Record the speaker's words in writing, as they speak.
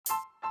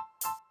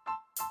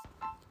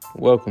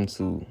Welcome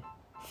to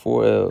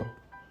 4L,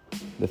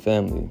 the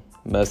Family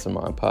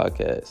Mastermind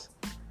Podcast.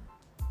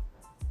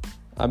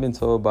 I've been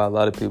told by a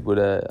lot of people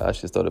that I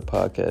should start a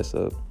podcast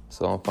up,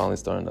 so I'm finally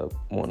starting up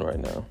one right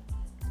now.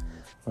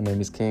 My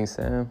name is King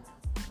Sam.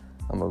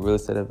 I'm a real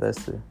estate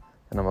investor,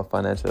 and I'm a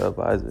financial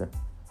advisor.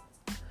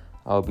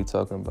 I'll be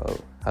talking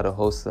about how to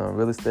wholesale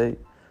real estate,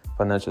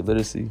 financial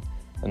literacy,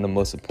 and the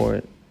most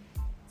important,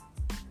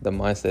 the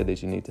mindset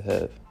that you need to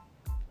have.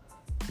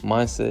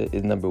 Mindset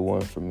is number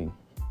one for me.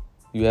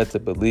 You have to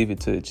believe it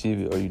to achieve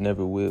it, or you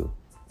never will.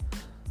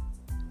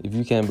 If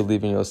you can't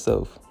believe in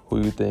yourself, who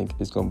do you think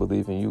is going to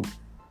believe in you?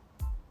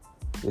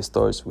 It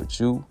starts with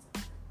you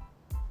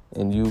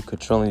and you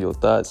controlling your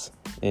thoughts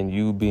and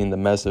you being the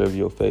master of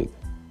your faith.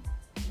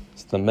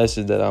 It's the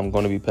message that I'm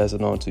going to be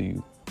passing on to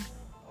you.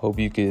 Hope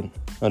you can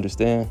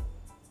understand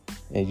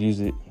and use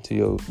it to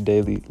your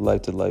daily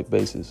life-to-life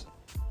basis.